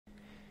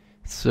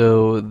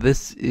So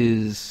this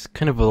is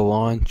kind of a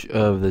launch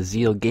of the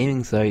Zeal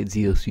gaming site,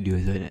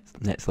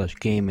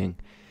 zealstudios.net/gaming,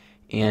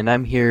 and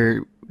I'm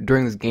here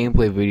during this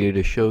gameplay video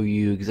to show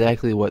you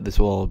exactly what this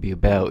will all be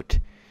about.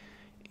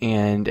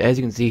 And as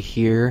you can see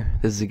here,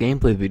 this is a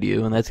gameplay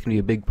video, and that's going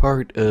to be a big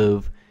part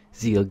of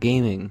Zeal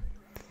Gaming.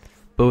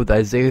 Both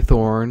Isiah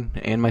Thorne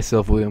and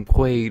myself, William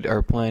Quaid,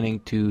 are planning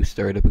to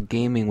start up a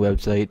gaming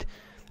website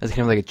that's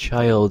kind of like a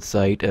child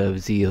site of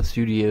Zeal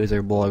Studios,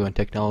 our blog on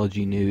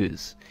technology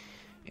news.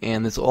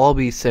 And this will all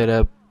be set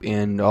up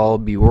and all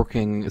be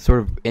working sort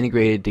of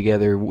integrated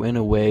together in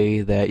a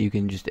way that you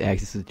can just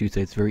access the two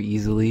sites very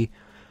easily.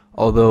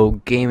 Although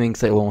gaming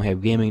site will only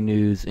have gaming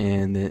news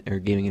or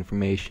gaming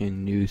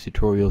information, news,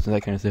 tutorials, and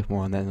that kind of stuff.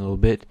 More on that in a little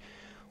bit.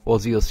 While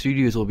Zeal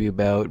Studios will be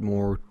about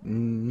more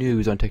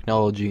news on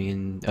technology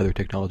and other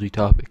technology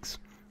topics.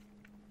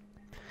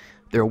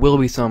 There will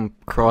be some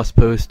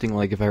cross-posting,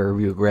 like if I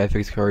review a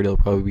graphics card, it'll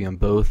probably be on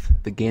both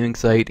the gaming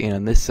site and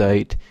on this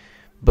site.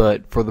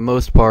 But for the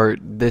most part,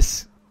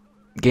 this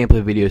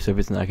gameplay video stuff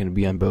is not going to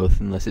be on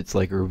both unless it's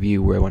like a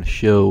review where I want to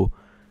show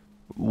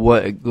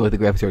what the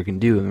graphics card can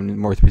do. And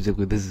more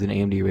specifically, this is an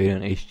AMD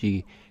Radeon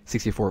HD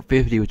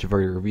 6450, which I've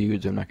already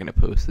reviewed, so I'm not going to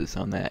post this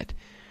on that.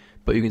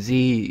 But you can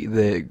see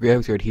the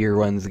graphics card here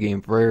runs the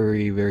game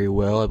very, very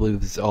well. I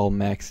believe this is all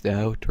maxed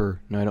out,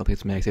 or no, I don't think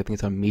it's maxed. I think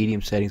it's on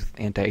medium settings with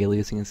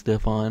anti-aliasing and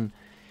stuff on,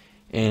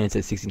 and it's at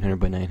 1600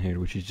 by 900,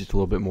 which is just a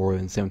little bit more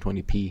than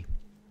 720p.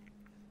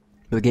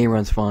 But the game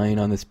runs fine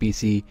on this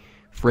PC.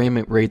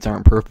 Frame rates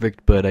aren't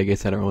perfect, but I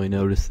guess I don't really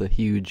notice the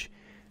huge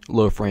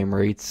low frame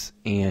rates,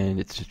 and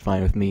it's just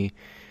fine with me.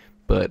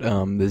 But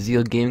the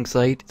Zeal gaming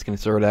site, it's going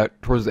to start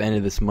out towards the end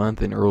of this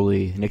month and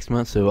early next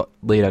month, so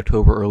late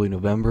October, early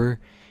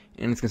November.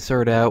 And it's going to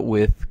start out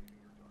with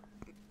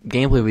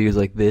gameplay videos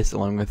like this,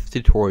 along with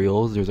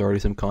tutorials. There's already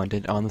some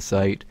content on the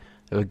site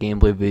of a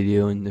gameplay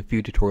video, and a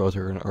few tutorials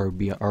are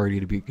already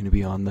going to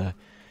be on the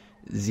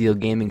Zeal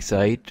gaming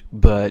site.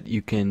 But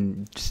you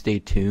can stay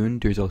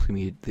tuned. There's also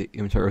going to be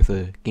I'm start with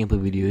the gameplay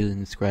videos and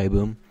describe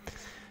them.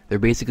 They're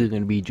basically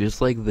going to be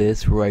just like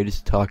this, where I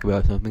just talk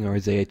about something, or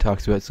Isiah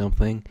talks about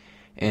something,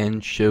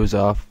 and shows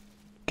off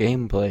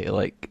gameplay,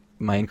 like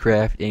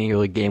Minecraft, any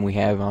other game we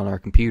have on our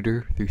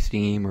computer through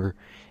Steam, or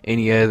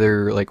any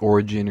other like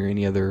Origin or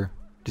any other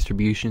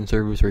distribution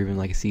service, or even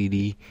like a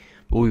CD.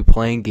 We'll be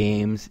playing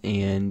games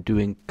and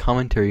doing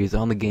commentaries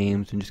on the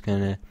games and just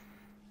kind of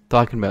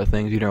talking about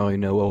things. You don't really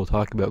know what we'll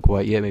talk about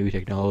quite yet. Maybe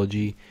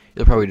technology.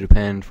 It'll probably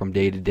depend from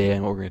day to day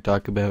on what we're going to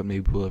talk about.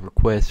 Maybe we'll have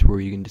requests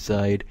where you can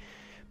decide.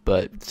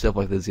 But stuff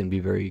like this is going to be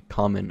very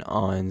common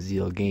on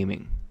Zeal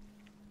Gaming.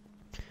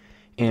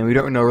 And we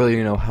don't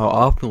really know how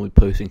often we'll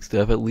be posting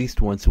stuff. At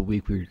least once a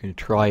week we're going to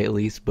try at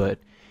least. But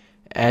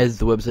as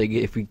the website,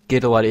 if we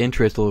get a lot of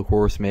interest, we'll of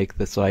course make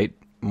the site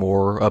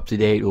more up to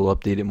date. We'll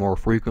update it more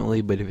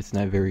frequently. But if it's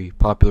not very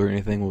popular or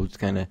anything, we'll just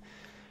kind of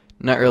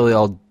not really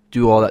all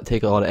do all that,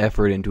 take a lot of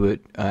effort into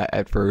it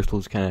at first.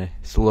 We'll just kind of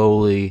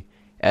slowly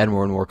add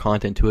more and more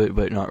content to it,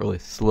 but not really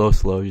slow,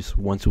 just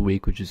once a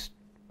week, which is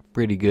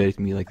pretty good. It's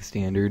going to be like the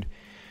standard.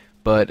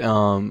 But we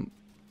don't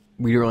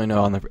really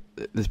know on the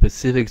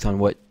specifics on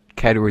what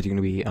categories are going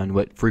to be on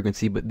what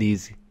frequency, but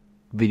these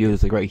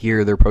videos like right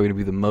here, they're probably going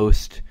to be the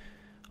most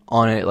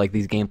on it. Like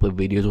these gameplay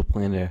videos, we'll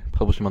plan to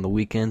publish them on the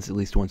weekends at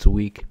least once a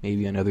week,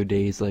 maybe on other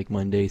days like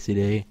Mondays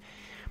today,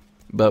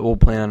 but we'll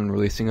plan on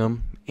releasing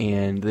them.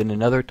 And then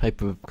another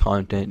type of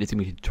content is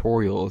going to be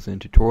tutorials, and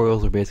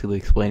tutorials are basically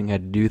explaining how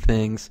to do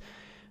things.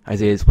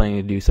 Isiah is planning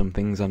to do some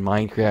things on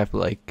Minecraft,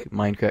 like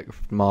Minecraft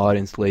mod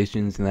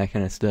installations and that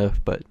kind of stuff,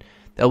 but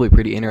that'll be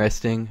pretty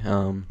interesting.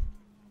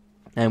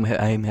 I'm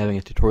having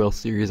a tutorial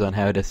series on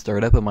how to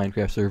start up a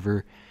Minecraft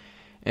server,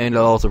 and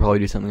I'll also probably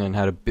do something on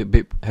how to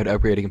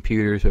upgrade a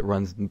computer so it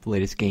runs the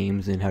latest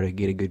games, and how to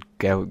get a good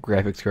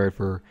graphics card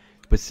for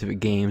specific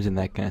games and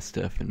that kind of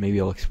stuff. And maybe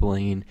I'll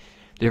explain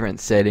different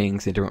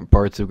settings and different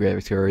parts of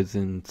graphics cards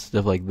and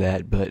stuff like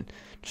that. But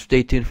just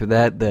stay tuned for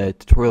that. The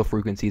tutorial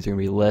frequencies are going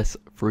to be less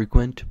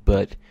frequent,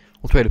 but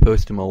we'll try to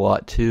post them a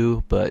lot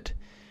too. But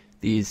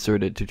these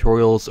sort of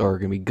tutorials are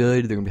going to be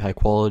good. They're going to be high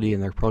quality,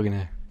 and they're probably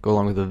going to go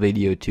along with the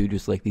video too,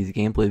 just like these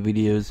gameplay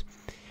videos.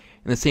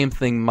 And the same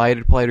thing might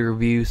apply to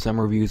reviews. Some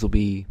reviews will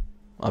be,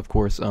 of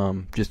course,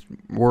 just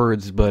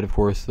words, but of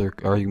course there are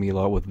going to be a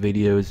lot with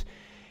videos.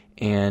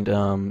 And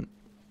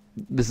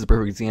this is a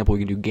perfect example. We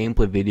can do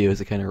gameplay videos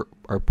that kind of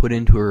are put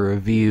into a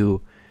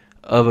review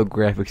of a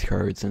graphics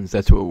card, since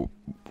that's what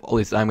at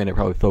least I'm going to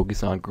probably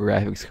focus on,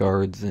 graphics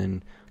cards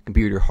and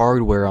computer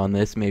hardware on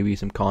this. Maybe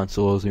some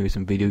consoles, maybe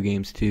some video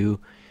games too.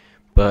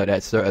 But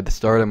at the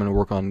start, I'm going to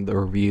work on the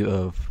review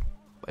of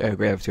a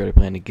graphics card. I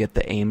plan to get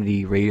the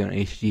AMD Radeon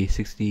HD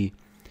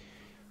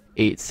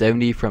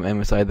 6870 from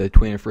MSI, the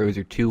Twin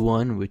Frozer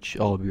 2.1, which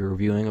I'll be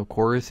reviewing, of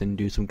course, and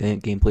do some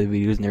gameplay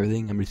videos and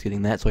everything. I'm just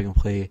getting that so I can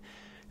play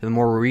the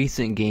more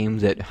recent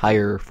games at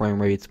higher frame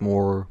rates,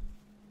 more,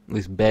 at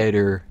least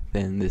better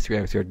than this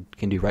graphics card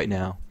can do right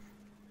now.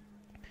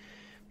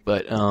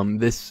 But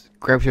this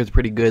graphics card is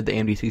pretty good. The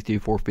AMD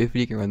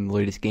 6450 can run the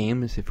latest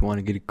games if you want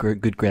to get a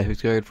good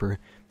graphics card for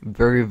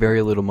very,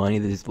 very little money.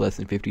 This is less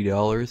than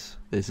 $50.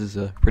 This is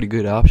a pretty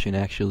good option,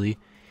 actually.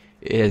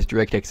 It has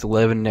DirectX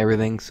 11 and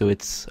everything, so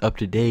it's up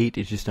to date.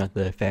 It's just not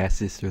the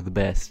fastest or the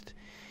best.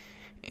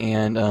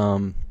 And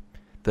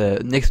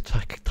the next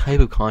type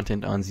of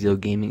content on Zeal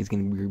Gaming is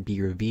going to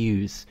be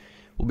reviews.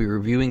 We'll be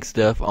reviewing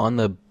stuff on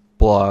the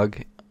blog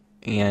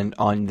and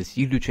on this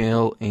YouTube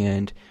channel,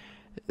 and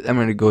I'm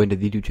going to go into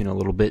the YouTube channel a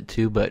little bit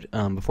too, but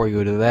before I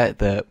go to that,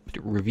 the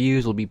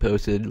reviews will be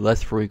posted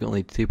less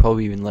frequently too,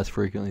 probably even less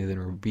frequently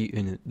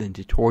than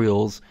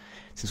tutorials,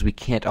 since we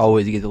can't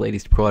always get the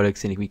latest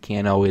products and we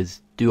can't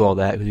always do all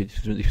that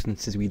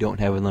since we don't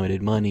have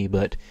unlimited money.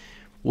 But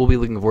we'll be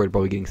looking forward to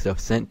probably getting stuff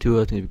sent to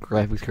us, maybe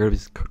graphics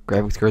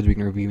cards we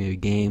can review, maybe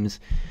games,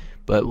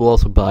 but we'll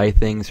also buy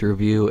things to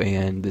review,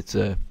 and it's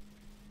a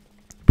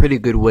pretty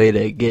good way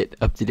to get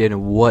up to date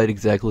on what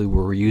exactly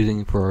we're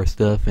using for our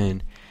stuff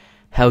and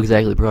how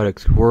exactly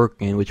products work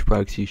and which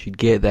products you should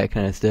get, that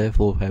kind of stuff.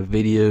 We'll have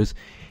videos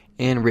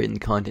and written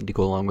content to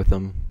go along with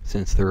them,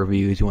 since the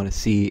reviews you want to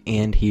see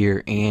and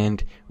hear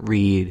and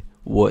read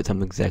what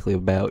something's exactly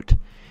about.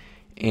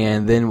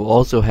 And then we'll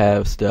also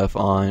have stuff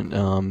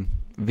on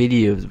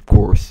videos, of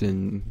course,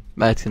 and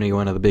that's going to be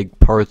one of the big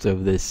parts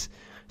of this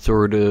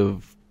sort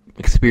of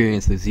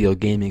experience, the Zeal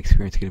Gaming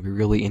experience, going to be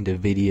really into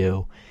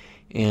video.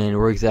 And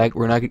we're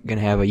not going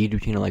to have a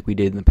YouTube channel like we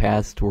did in the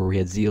past, where we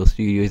had Zeal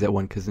Studios, that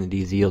one Cousin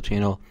D Zeal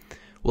channel.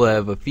 We'll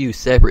have a few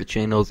separate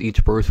channels.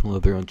 Each person will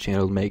have their own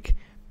channel to make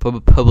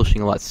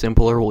publishing a lot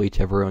simpler. We'll each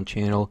have our own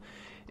channel,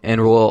 and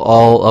we'll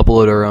all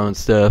upload our own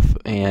stuff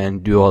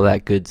and do all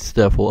that good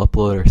stuff. We'll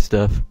upload our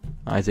stuff.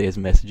 Isiah's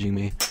messaging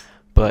me,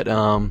 but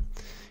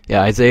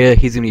yeah, Isiah,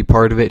 he's going to be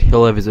part of it.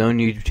 He'll have his own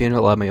YouTube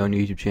channel. I'll have my own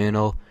YouTube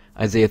channel.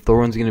 Isiah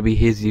Thorne's going to be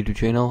his YouTube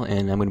channel,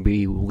 and I'm going to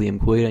be Liam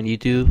Quaid on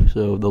YouTube,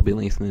 so there'll be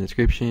links in the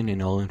description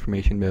and all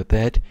information about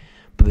that.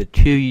 But the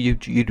two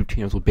YouTube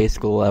channels will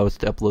basically allow us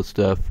to upload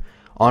stuff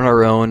on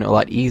our own a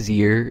lot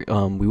easier.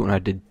 We won't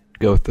have to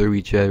go through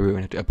each other. We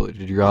won't have to upload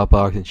it to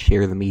Dropbox and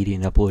share the media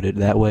and upload it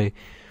that way.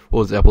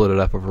 We'll just upload it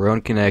off of our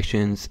own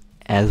connections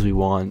as we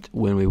want,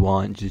 when we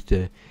want, just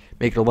to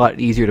make it a lot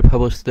easier to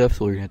publish stuff.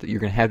 So you're going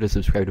to have to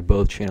subscribe to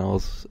both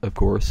channels, of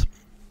course,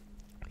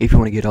 if you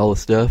want to get all the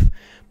stuff.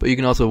 But you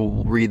can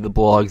also read the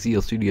blog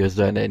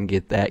zealstudios.net and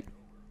get that,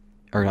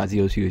 or not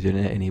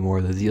zealstudios.net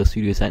anymore, the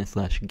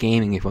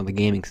zealstudios.net/gaming if you want the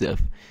gaming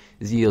stuff.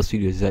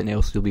 Zealstudios.net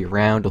will still be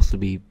around, it'll still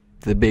be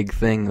the big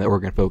thing that we're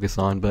going to focus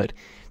on, but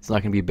it's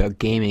not going to be about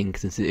gaming,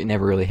 since it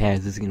never really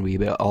has. This is going to be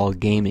about all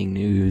gaming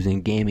news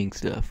and gaming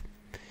stuff,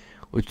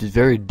 which is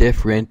very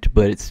different,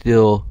 but it's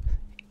still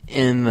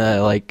in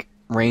the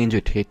range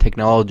of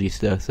technology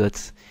stuff, so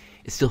it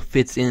still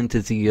fits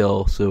into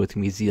Zeal, so it's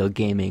going to be Zeal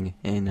Gaming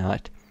and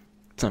not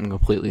something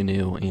completely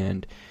new,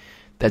 and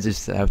that's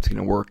just how it's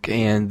going to work.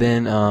 And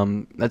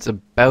then that's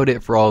about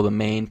it for all the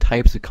main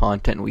types of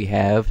content we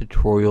have: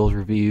 tutorials,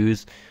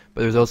 reviews,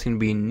 but there's also going to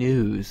be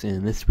news,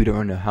 and this, we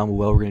don't know how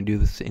well we're going to do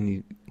this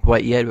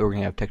quite yet, but we're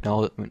going to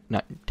have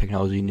not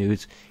technology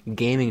news,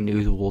 gaming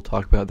news. We'll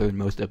talk about the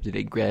most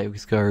up-to-date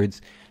graphics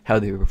cards, how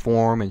they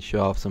perform, and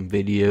show off some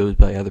videos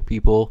by other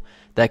people,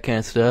 that kind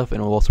of stuff.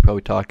 And we'll also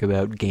probably talk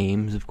about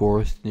games, of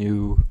course,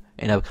 new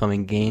and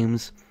upcoming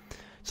games.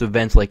 So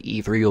events like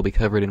E3 will be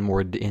covered in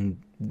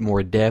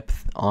more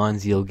depth on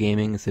Zeal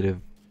Gaming, instead of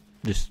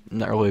just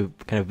not really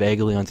kind of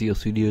vaguely on Zeal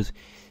Studios.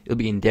 It'll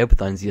be in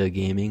depth on Zeal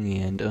Gaming,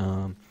 and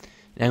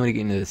now I'm going to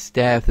get into the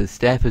staff. The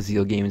staff of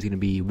Zeal Gaming is going to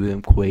be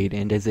William Quaid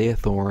and Isiah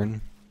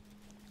Thorne,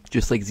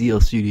 just like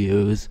Zeal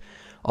Studios.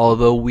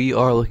 Although we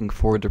are looking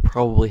forward to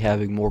probably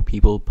having more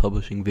people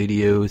publishing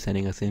videos,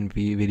 sending us in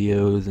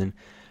videos, and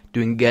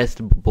doing guest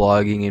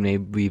blogging, and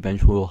maybe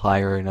eventually we'll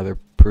hire another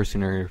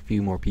person or a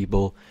few more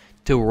people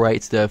to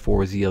write stuff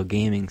for Zeal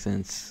Gaming,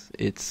 since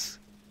it's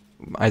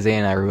Isiah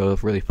and I are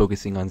both really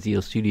focusing on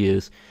Zeal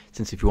Studios.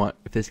 Since if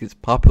this gets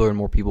popular and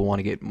more people want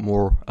to get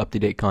more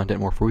up-to-date content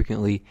more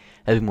frequently,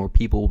 having more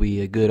people will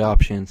be a good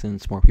option,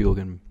 since more people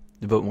can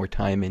devote more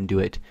time into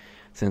it.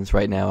 Since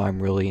right now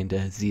I'm really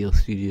into Zeal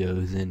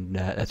Studios, and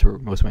that's where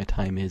most of my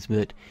time is.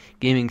 But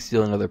gaming's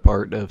still another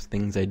part of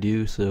things I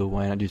do, so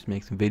why not just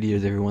make some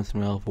videos every once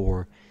in a while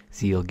for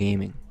Zeal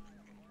Gaming?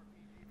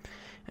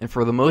 And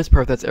for the most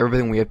part, that's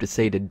everything we have to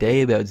say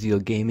today about Zeal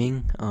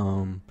Gaming.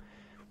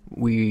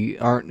 We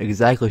aren't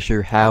exactly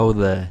sure how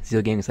the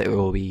Zeal Gaming site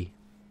will be,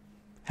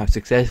 how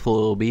successful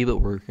it will be, but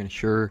we're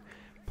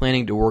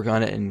planning to work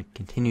on it and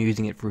continue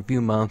using it for a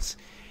few months,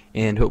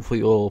 and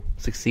hopefully it will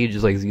succeed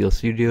just like Zeal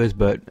Studios,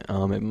 but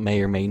it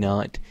may or may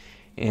not,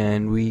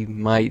 and we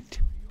might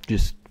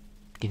just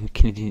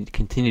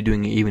continue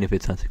doing it even if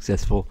it's not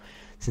successful,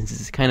 since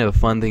it's kind of a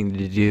fun thing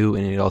to do,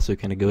 and it also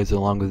kind of goes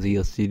along with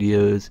Zeal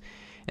Studios,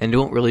 and it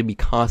won't really be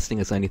costing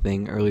us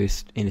anything, or at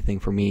least anything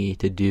for me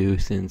to do,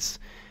 since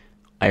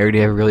I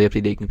already have a really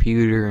up-to-date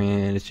computer,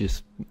 and it's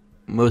just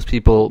most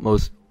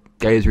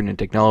guys who are into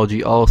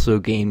technology also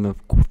game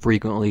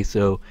frequently,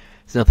 so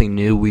it's nothing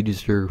new. We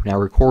just are now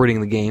recording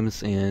the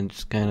games and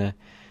just kind of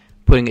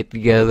putting it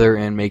together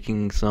and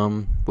making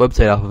some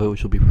website off of it,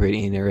 which will be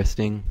pretty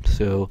interesting.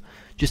 So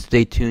just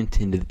stay tuned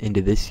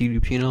into this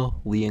YouTube channel,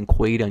 Lee and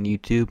Quaid on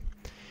YouTube,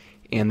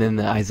 and then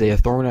the Isiah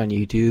Thorne on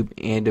YouTube,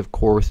 and of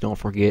course, don't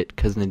forget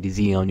Cousin of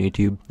DZ on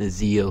YouTube, the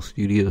ZL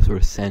Studio sort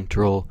of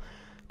central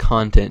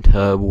content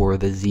hub where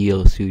the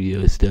ZL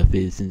Studio stuff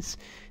is. Since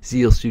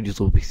ZL Studios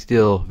will be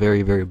still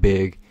very, very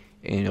big,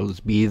 and it'll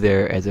just be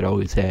there as it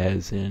always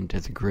has, and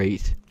it's a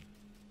great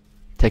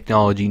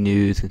technology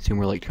news,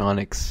 consumer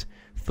electronics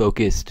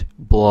focused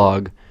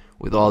blog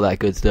with all that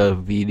good stuff,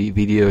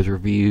 videos,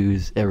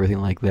 reviews, everything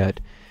like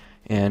that.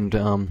 And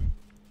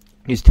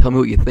just tell me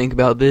what you think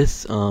about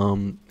this,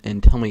 and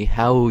tell me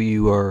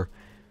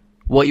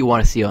what you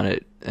want to see on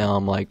it,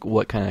 like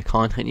what kind of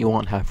content you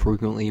want, how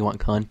frequently you want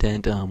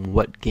content,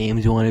 what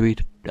games you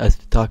want us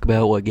to talk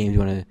about, what games you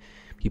want to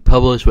be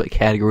published, what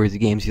categories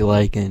of games you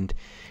like, and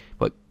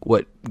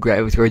what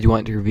graphics cards you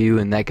want to review,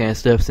 and that kind of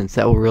stuff, since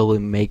that will really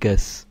make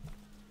us,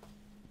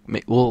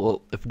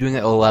 if doing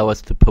that will allow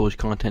us to publish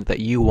content that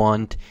you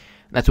want.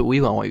 That's what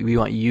we want. We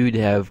want you to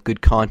have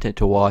good content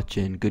to watch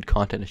and good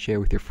content to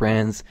share with your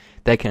friends.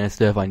 That kind of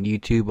stuff on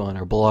YouTube, on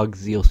our blog,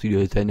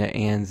 zlstudios.net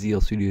and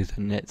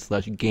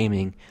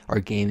zlstudios.net/gaming, our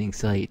gaming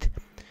site.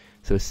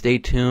 So stay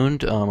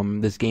tuned.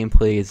 This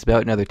gameplay is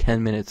about another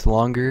 10 minutes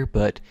longer,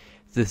 but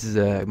this is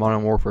a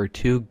Modern Warfare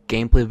 2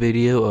 gameplay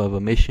video of a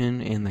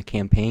mission in the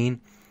campaign.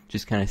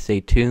 Just kind of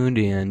stay tuned,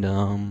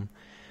 and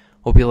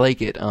hope you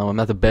like it. I'm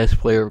not the best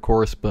player, of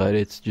course, but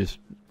it's just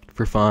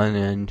for fun,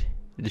 and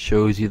it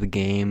shows you the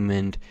game,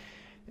 and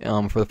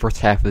for the first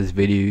half of this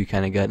video you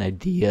kind of got an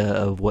idea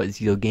of what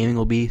ZL Gaming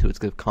will be, so it's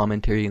good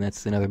commentary, and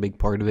that's another big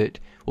part of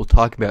it. We'll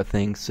talk about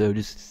things, so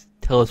just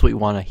tell us what you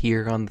want to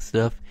hear on the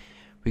stuff.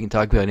 We can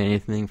talk about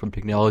anything from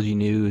technology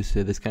news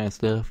to this kind of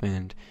stuff,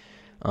 and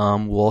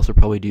we'll also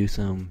probably do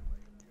some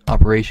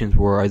operations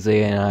where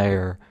Isiah and I,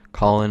 or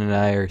Colin and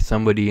I, or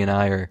somebody and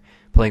I are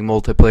playing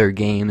multiplayer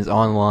games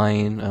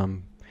online,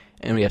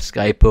 and we have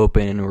Skype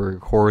open, and we're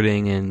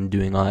recording and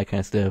doing all that kind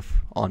of stuff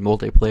on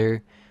multiplayer,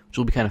 which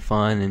will be kind of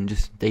fun, and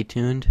just stay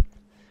tuned.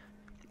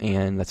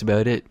 And that's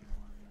about it.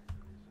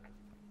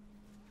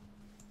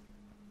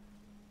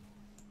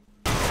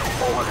 All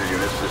 100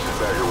 units, this is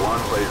Badger 1,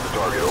 plays the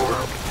target,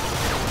 over.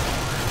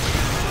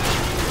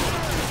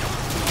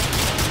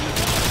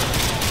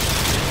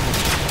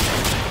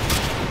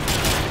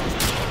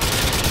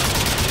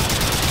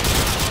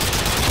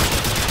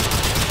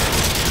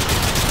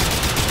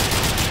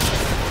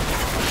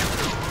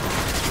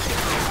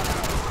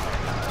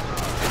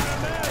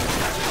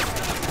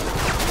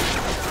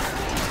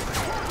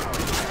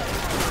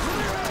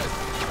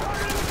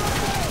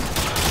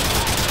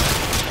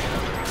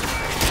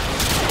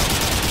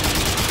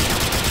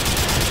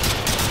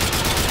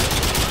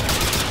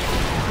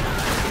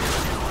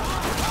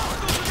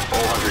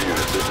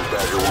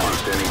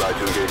 Standing by to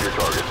engage your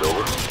targets,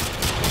 over.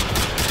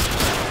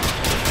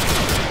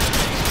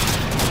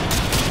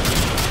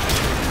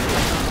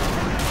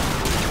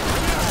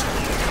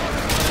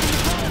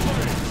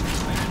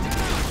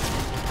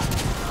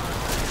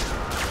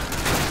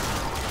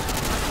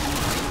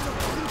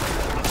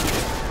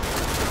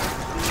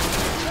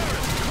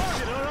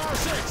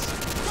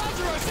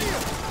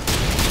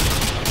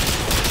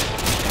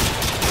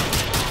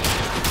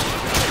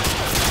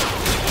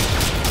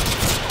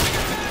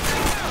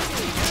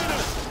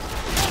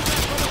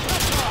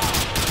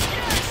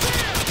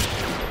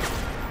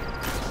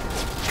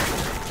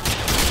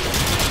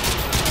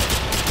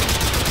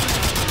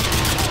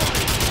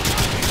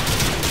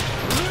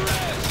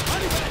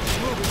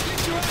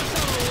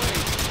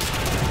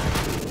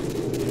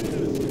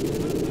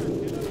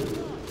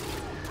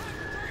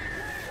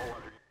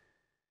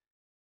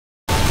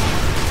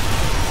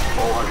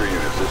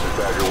 This is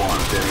Badger 1,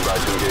 standing by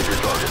to engage your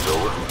targets,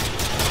 over.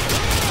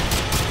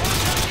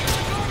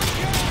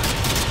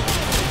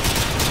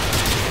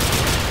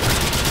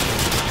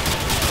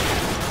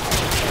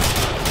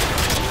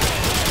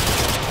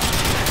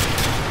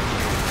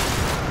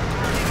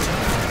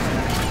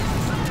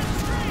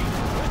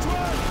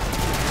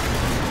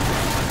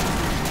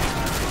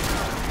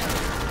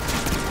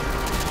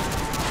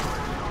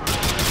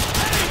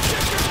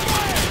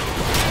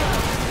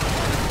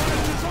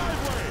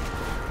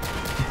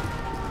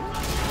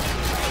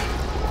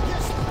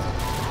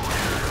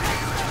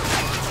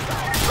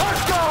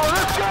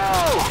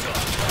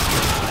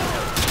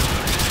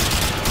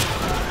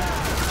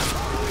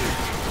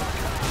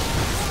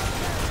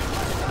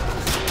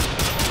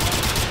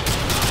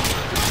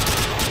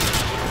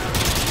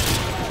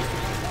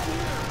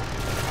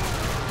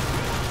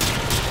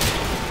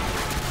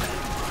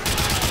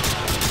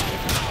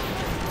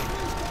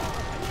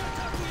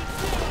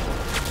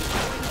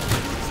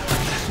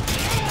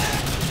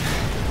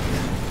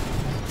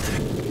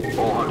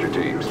 All 100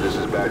 teams, this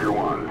is Badger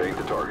 1. Paint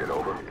the target,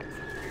 over.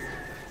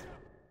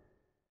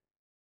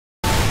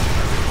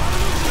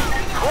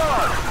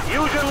 Squad,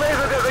 use your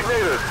laser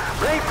designators.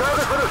 Paint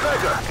target for the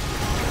sector.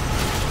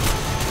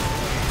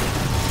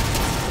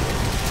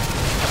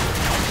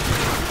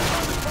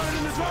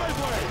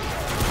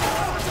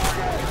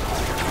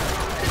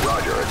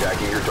 Roger,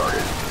 attacking your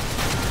target.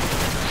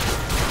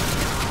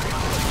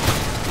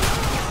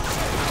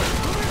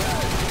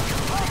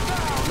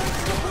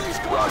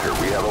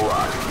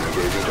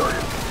 engaging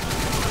target.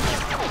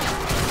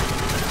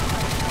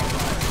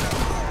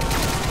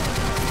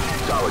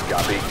 Solid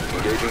copy.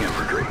 Engaging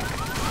infantry.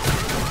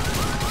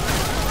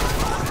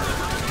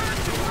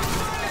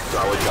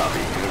 Solid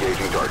copy.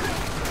 Engaging target.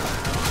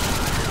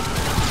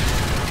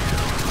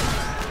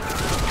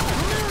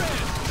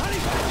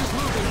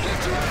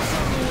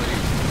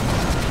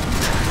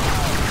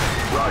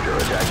 Roger,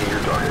 attacking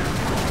your target.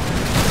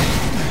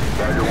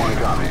 Badger 1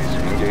 copies.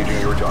 Engaging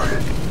your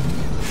target.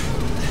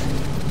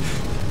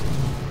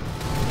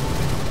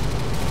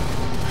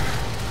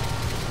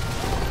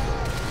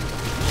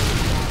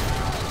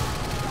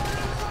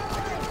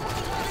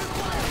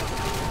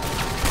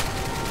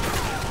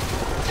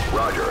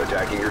 Roger,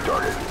 attacking your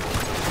target.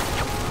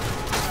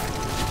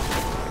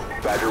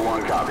 Badger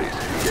 1 copies.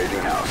 Engaging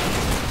house.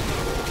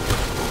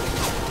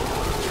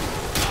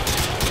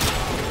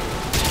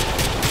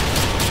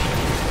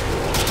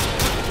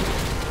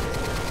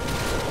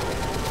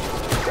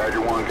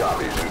 Badger 1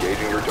 copies.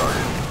 Engaging your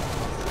target.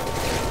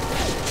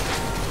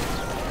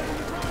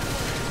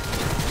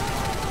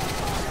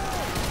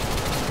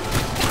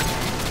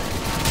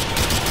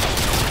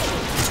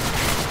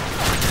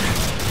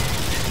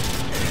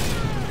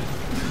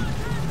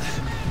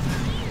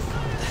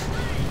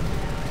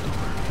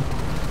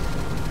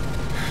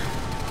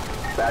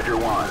 Badger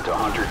 1 to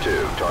Hunter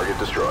 2. Target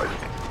destroyed.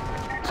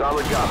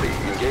 Solid copy.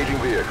 Engaging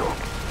vehicle.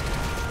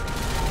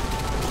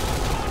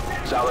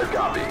 Solid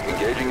copy.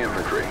 Engaging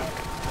infantry.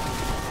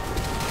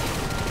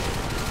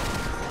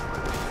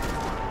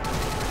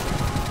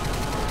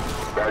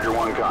 Badger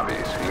 1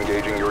 copies.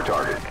 Engaging your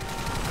target.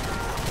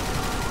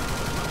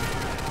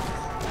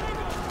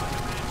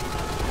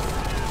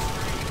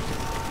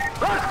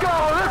 Let's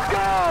go! Let's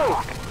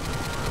go!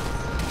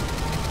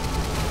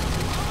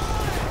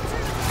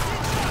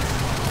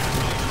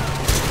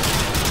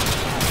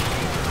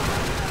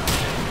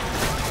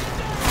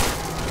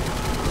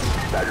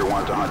 Badger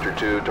 1 to Hunter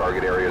 2.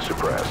 Target area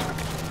suppressed.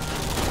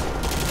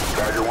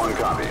 Badger 1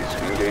 copies.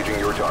 Engaging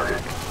your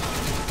target.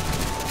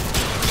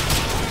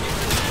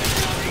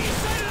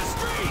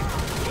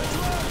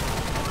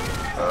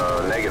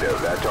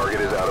 Negative. That target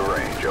is out of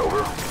range.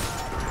 Over.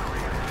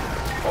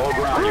 All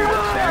ground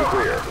units, stand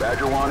clear.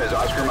 Badger 1 is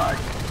Oscar Mike.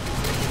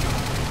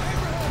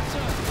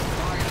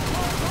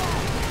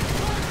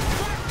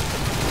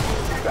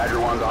 Badger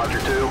 1 to Hunter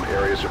 2.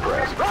 Area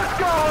suppressed. Let's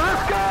go!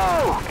 Let's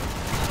go!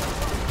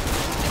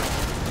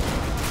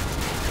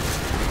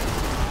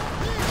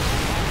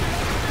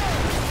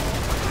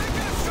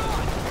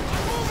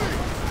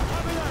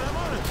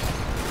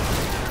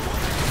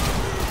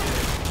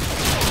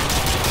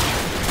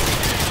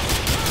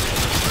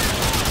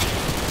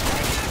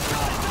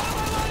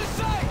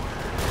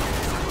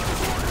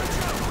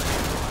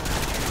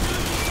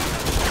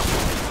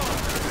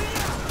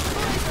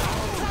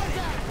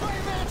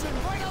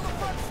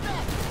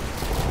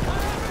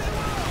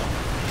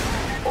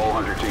 All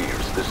Hunter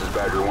teams, this is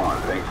Badger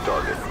 1. Thank the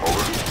target.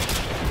 Over.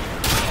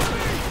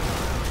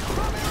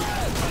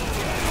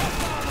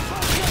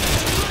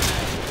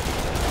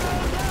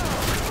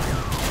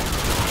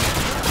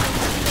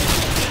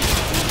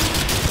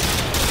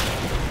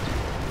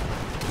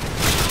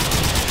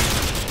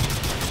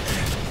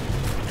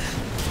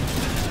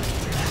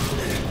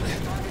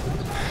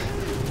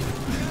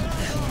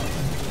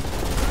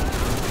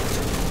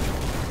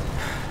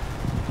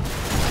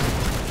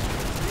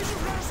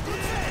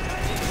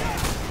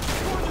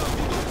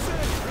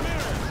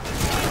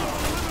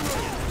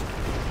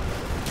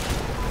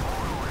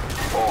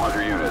 All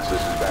Hunter units, this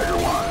is Badger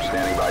 1.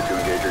 Standing by to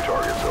engage your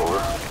targets. Over.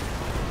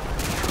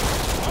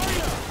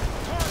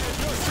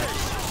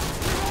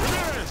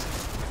 Ramirez,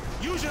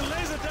 use your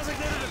laser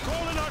designator to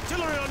call in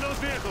artillery on those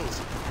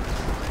vehicles.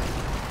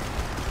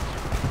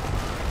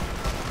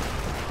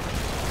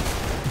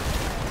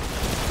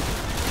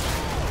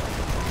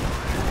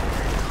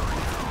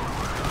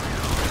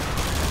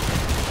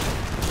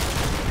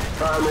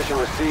 Fire mission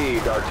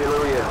received.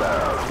 Artillery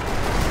inbound.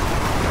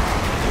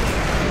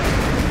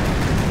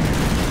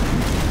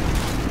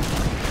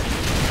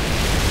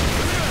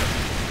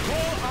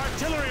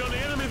 Artillery on the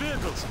enemy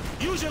vehicles.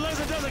 Use your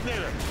laser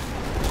designator.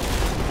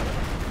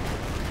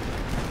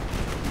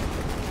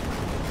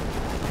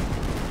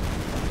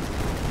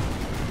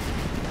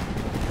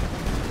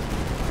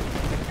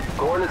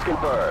 Coordinates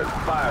confirmed.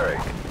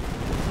 Firing.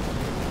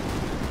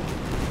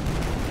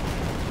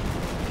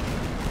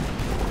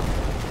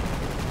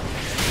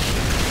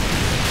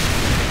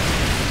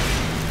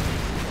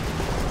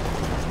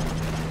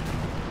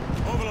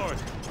 Overlord.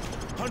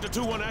 Hunter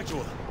 2-1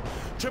 actual.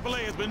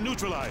 AAA has been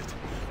neutralized.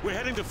 We're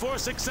heading to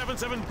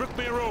 4677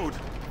 Brookmere Road.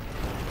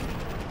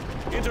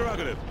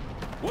 Interrogative.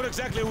 What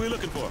exactly are we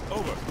looking for?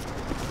 Over.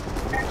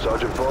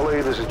 Sergeant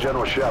Foley, this is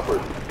General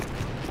Shepard.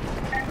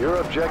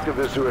 Your objective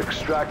is to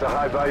extract a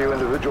high-value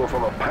individual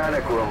from a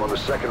panic room on the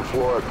second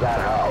floor of that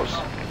house.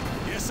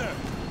 Yes, sir.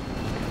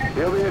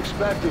 He'll be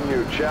expecting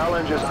you.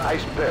 Challenge is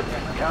Ice Pit.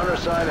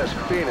 Countersign is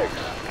Phoenix.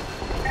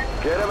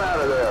 Get him out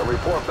of there.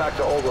 Report back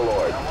to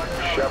Overlord.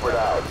 Shepard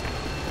out.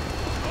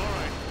 All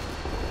right.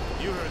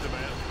 You heard the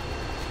man.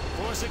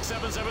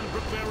 4677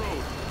 Brookmere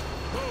Road.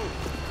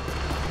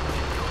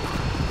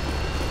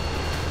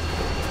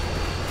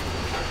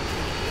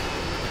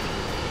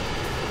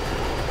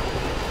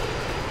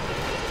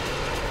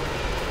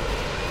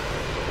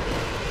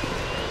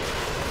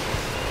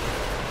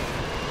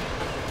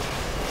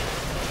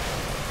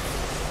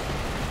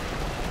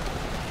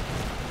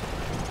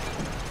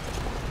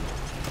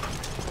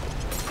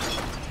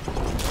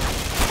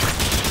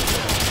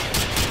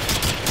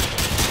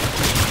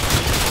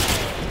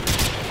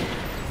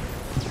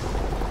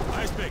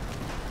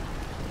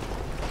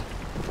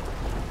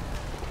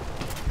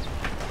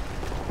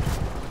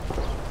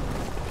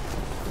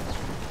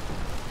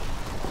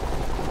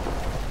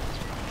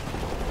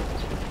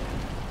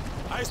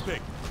 Ice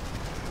pick.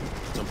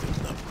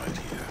 Something's not right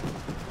here.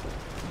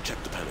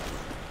 Check the panic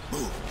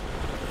room. Move.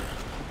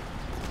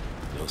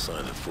 No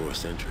sign of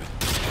forced entry.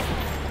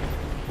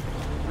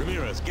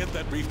 Ramirez, get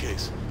that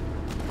briefcase.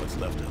 What's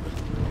left of it?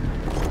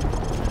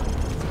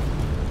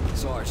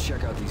 Sarge,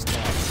 check out these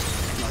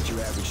tags. Not your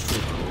average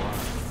trooper,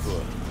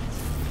 Good.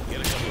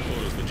 Get a couple of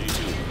photos for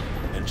G2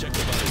 and check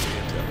the body for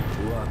intel.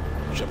 Who up?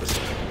 Shepard's